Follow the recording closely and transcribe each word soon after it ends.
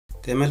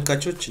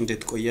ተመልካቾች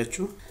እንዴት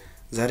ቆያችሁ?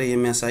 ዛሬ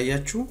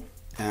የሚያሳያችሁ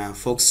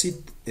Foxit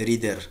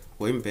reader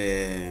ወይም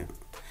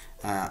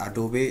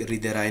በአዶቤ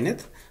ሪደር አይነት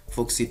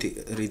Foxit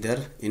reader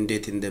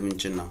እንዴት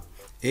እንደምንጭን ነው።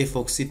 ይሄ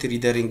Foxit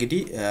reader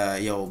እንግዲህ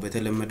ያው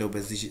በተለመደው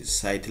በዚህ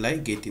ሳይት ላይ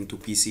get into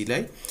PC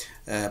ላይ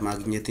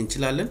ማግኘት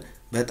እንችላለን።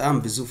 በጣም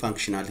ብዙ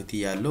ፋንክሽናሊቲ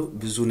ያለው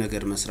ብዙ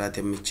ነገር መስራት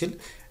የሚችል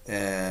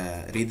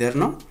ሪደር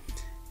ነው።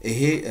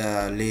 ይሄ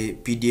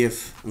ለፒዲኤፍ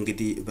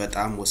እንግዲህ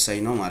በጣም ወሳኝ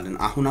ነው ማለት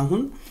ነው።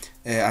 አሁን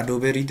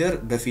አዶቤ ሪደር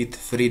በፊት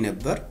ፍሪ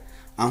ነበር።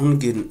 አሁን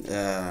ግን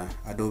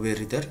አዶቤ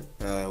ሪደር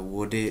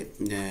ወደ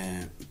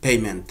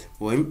ፔይመንት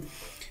ወይም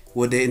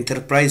ወደ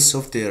ኢንተርፕራይዝ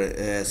ሶፍትዌር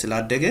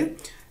ስላደገ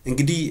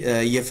እንግዲህ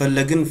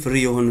የፈለግን ፍሪ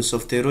የሆኑ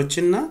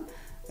ሶፍትዌሮችና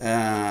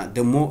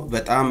ደሞ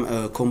በጣም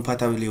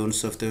ኮምፓቲብል የሆኑ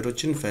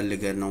ሶፍትዌሮችን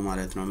ፈልገን ነው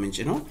ማለት ነው ምንጭ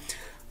ነው።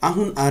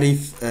 አሁን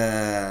አሪፍ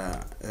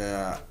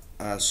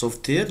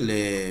ሶፍትዌር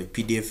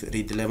ለፒዲኤፍ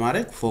ሪድ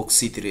ለማድረግ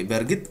Foxit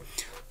በርግጥ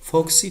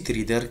Foxit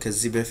ሪደር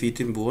ከዚህ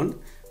በፊትም ቢሆን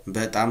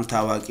በጣም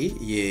ታዋቂ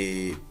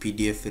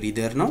የፒዲኤፍ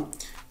ሪደር ነው።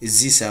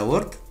 እዚህ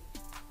ሳወርድ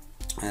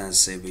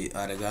ሴቭ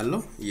አረጋለሁ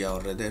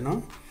ያወረደ ነው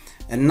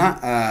እና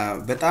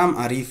በጣም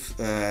አሪፍ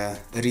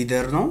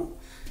ሪደር ነው።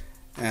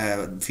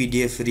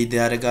 PDF ሪድ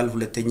ያደርጋል።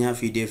 ሁለተኛ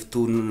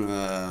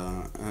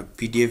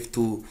PDF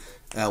to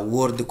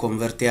word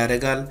convert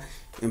ያደርጋል።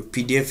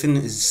 PDFን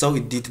እዛው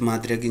ኤዲት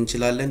ማድረግ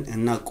እንችላለን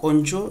እና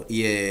ቆንጆ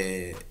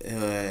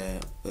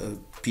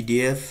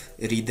የPDF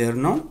ሪደር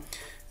ነው።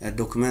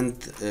 ዶክመንት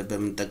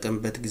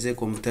በመጠቀምበት ጊዜ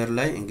ኮምፒውተር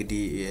ላይ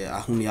እንግዲህ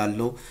አሁን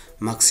ያለው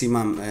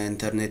ማክሲመም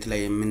ኢንተርኔት ላይ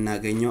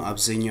የምናገኘው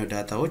አብዛኛው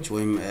ዳታዎች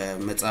ወይም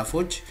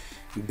መጻፎች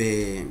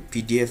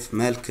በPDF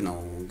መልክ ነው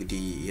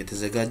እንግዲህ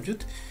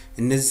የተዘጋጁት።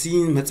 እነዚህ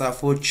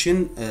መጻፎችን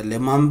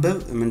ለማንበብ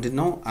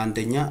ምንድነው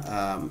አንደኛ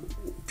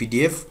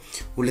PDF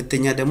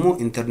ሁለተኛ ደግሞ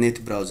ኢንተርኔት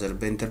ብራውዘር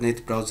በኢንተርኔት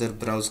ብራውዘር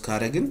ብራውዝ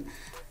ካረግን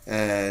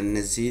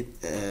እነዚህ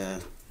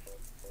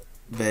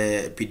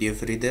በPDF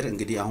ሪደር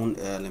እንግዲህ አሁን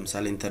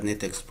ለምሳሌ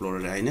ኢንተርኔት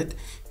ኤክስፕሎረር አይነት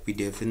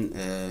PDFን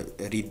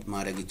ሪድ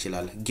ማድረግ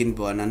ይችላል። ግን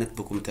በዋናነት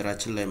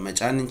በኮምፒውተራችን ላይ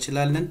መጫን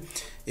እንችላለን።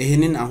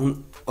 ይሄንን አሁን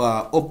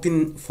ኦፕን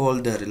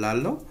ፎልደር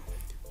ላለው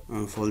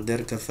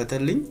ፎልደር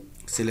ከፈተልኝ።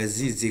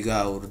 ስለዚህ እዚህ ጋር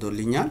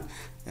አውርዶልኛል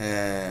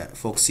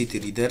Foxit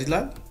reader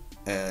ይላል።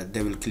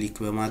 ደብል ክሊክ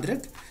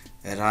በማድረግ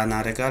ራን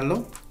አረጋለሁ።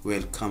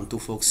 ዌልካም ቱ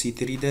Foxit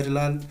reader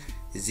ይላል።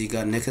 እዚህ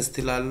ጋር ኔክስት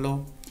ይላልው።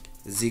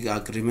 እዚህ ጋር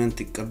አግሪመንት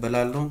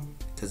ይቀበላለሁ።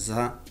 ከዛ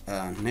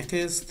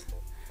ኔክስት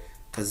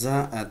ከዛ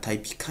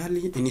ታይፒካሊ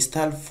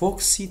ኢንስታል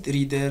Foxit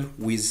reader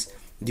with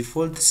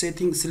default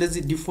setting።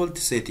 ስለዚህ ዲፎልት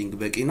ሴቲንግ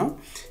በቂ ነው።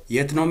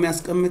 የት ነው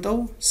የሚያስቀምጠው?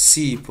 C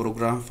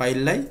ፕሮግራም ፋይል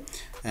ላይ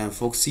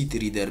Foxit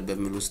reader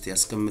በሚል ውስጥ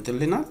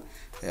ያስቀምጥልናል።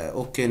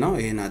 ኦኬ ነው።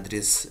 ይሄን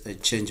አድሬስ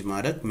ቼንጅ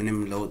ማድረግ ምንም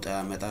ለውጥ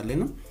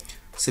ያመጣልን።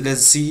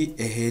 ስለዚህ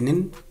ይሄንን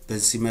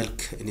በዚህ መልክ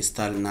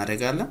ኢንስታል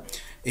እናደርጋለን።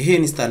 ይሄ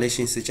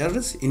ኢንስታሌሽን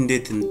ሲጨርስ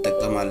እንዴት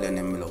እንጠቀማለን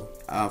የሚለው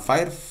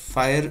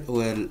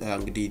ፋየርዌል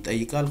እንግዲህ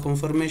ይጠይቃል።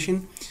 ኮንፈርሜሽን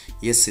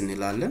yes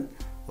እንላለን።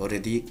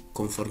 ኦሬዲ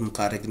ኮንፈርም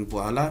ካደረግን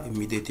በኋላ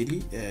ኢሚዲየትሊ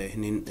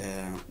ይሄንን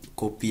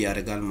ኮፒ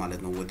ያደርጋል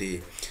ማለት ነው ወደ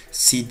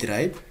C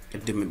ድራይቭ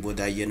ቅድም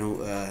ወዳየነው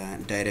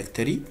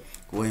ዳይሬክተሪ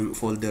ወይም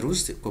ፎልደር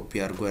ውስጥ ኮፒ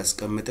አድርጎ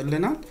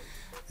ያስቀምጥልናል።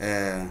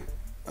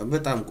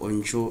 በጣም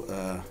ቆንጆ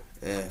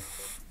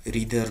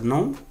ሪደር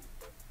ነው።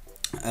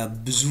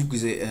 ብዙ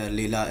ጊዜ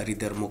ሌላ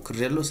ሪደር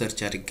ሞክሬያለሁ ሰርች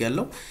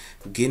አድርጌያለሁ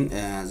ግን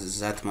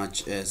ዛት ማች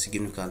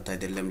ሲግኒፊካንት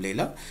አይደለም።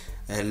 ሌላ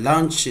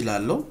ላውንች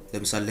ይላልው።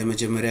 ለምሳሌ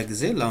ለመጀመሪያ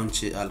ጊዜ ላውንች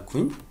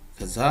አልኩኝ።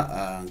 ከዛ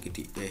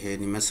እንግዲህ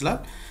ይሄን ይመስላል።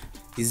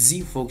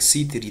 እዚህ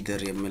Foxit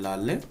reader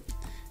የሚላለ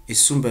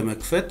እሱን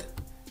በመክፈት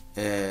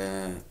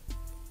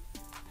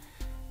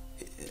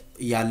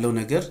ያለው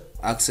ነገር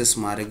አክሰስ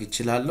ማድረግ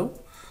ይችላልው።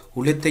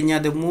 ሁለተኛ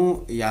ደግሞ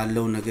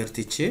ያለው ነገር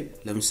ትቼ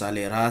ለምሳሌ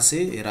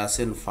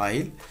የራስን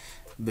ፋይል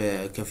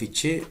በከፍቼ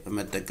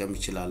መጠቀም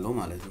ይችላልው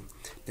ማለት ነው።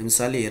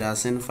 ለምሳሌ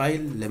የራስን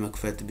ፋይል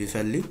ለመክፈት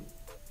ቢፈልግ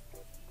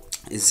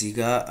እዚህ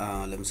ጋር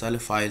ለምሳሌ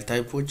ፋይል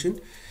ታይፖችን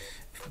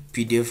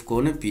PDF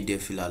ከሆነ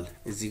PDF ይላል።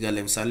 እዚህ ጋር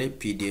ለምሳሌ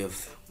PDF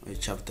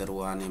ቻፕተር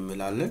 1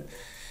 የሚላል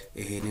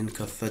ይሄንን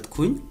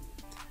ከፈትኩኝ።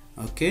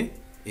 ኦኬ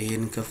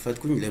ይሄንን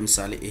ከፈትኩኝ።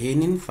 ለምሳሌ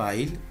ይሄንን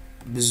ፋይል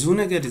ብዙ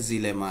ነገር እዚህ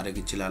ላይ ማድረግ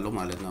ይችላልው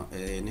ማለት ነው።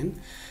 ይሄንን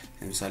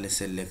ለምሳሌ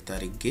ሴሌክት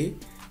አድርጌ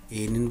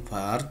ይሄንን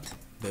ፓርት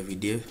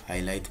በPDF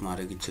ሃይላይት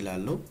ማድረግ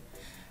ይችላልው።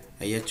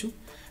 አያችሁ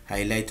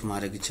ሃይላይት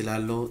ማድረግ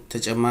ይችላልው።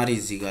 ተጨማሪ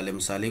እዚህ ጋር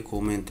ለምሳሌ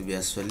ኮሜንት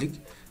ቢያስፈልግ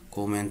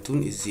ኮሜንቱን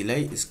እዚህ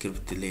ላይ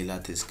ስክሪፕት ሌላ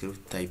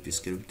ስክሪፕት ታይፕ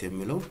ስክሪፕት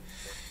የሚለው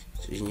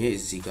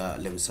እዚህ ጋር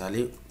ለምሳሌ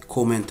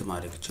ኮሜንት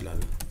ማድረግ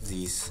ይችላልው።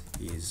 this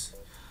is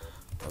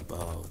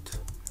about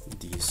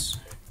this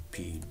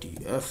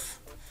PDF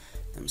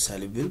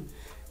ለምሳሌ ብል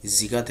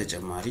እዚህ ጋር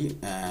ተጨማሪ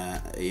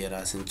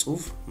የራስን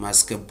ጽሁፍ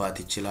ማስገባት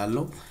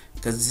ይችላልው።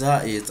 ከዛ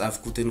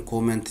የጻፍኩትን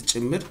ኮሜንት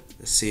ጭምር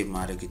ሴቭ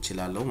ማድረግ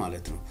ይችላልው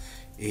ማለት ነው።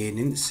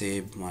 ይሄንን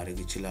ሴቭ ማድረግ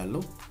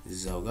ይችላልው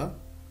እዛው ጋር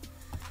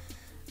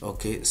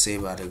ኦኬ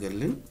ሴቭ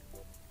አደረገልን።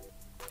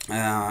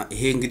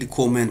 ይሄ እንግዲህ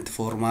ኮሜንት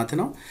ፎርማት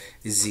ነው።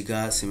 እዚህ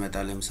ጋር ሲመጣ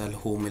ለምሳሌ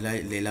ሆም ላይ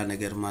ሌላ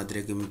ነገር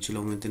ማድረግ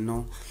የምንችለው ምንድነው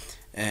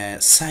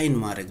ሳይን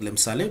ማድረግ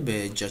ለምሳሌ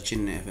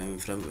በእጃችን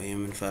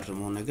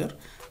የምንፈርመው ነገር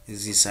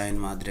እዚህ ሳይን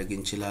ማድረግ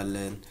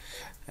እንችላለን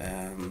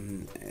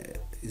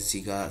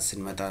እዚህ ጋር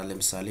ስንመጣ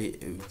ለምሳሌ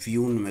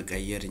ቪውን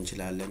መቀየር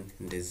እንችላለን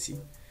እንደዚህ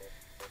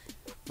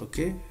ኦኬ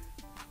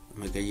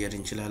መቀየር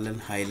እንችላለን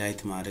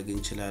ሃይላይት ማድረግ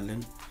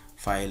እንችላለን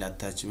ፋይል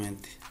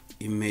አታችመንት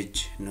ኢሜጅ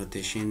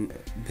ኖቴሽን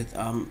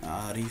በጣም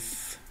አሪፍ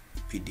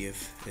ፒዲኤፍ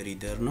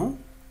ሪደር ነው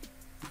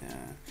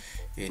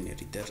የኔ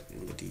ሪደር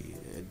እንግዲህ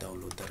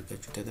ዳውንሎድ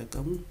አድርጋችሁ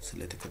ተጠቀሙ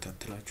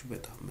ስለተከታተላችሁ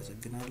በጣም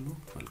አመሰግናለሁ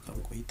መልካም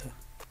ቆይታ